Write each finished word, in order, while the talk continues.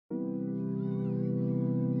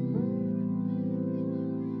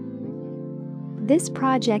This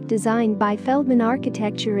project designed by Feldman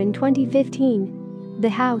Architecture in 2015. The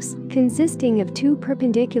house, consisting of two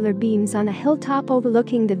perpendicular beams on a hilltop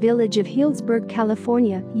overlooking the village of Healdsburg,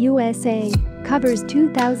 California, USA, covers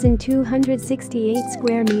 2,268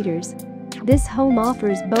 square meters. This home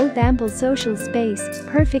offers both ample social space,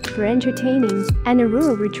 perfect for entertaining, and a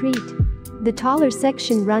rural retreat. The taller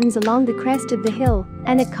section runs along the crest of the hill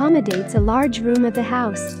and accommodates a large room of the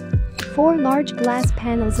house. 4 large glass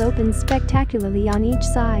panels open spectacularly on each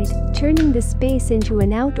side, turning the space into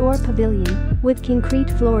an outdoor pavilion, with concrete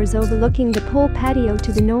floors overlooking the pool patio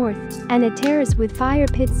to the north and a terrace with fire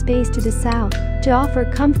pit space to the south to offer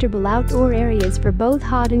comfortable outdoor areas for both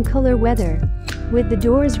hot and cooler weather. With the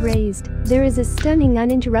doors raised, there is a stunning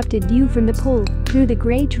uninterrupted view from the pool, through the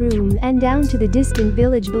great room and down to the distant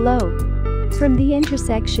village below. From the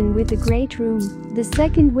intersection with the great room, the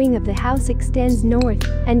second wing of the house extends north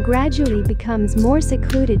and gradually becomes more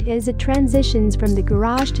secluded as it transitions from the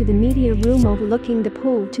garage to the media room overlooking the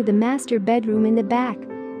pool to the master bedroom in the back.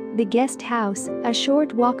 The guest house, a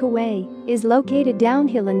short walk away, is located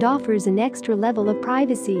downhill and offers an extra level of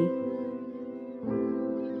privacy.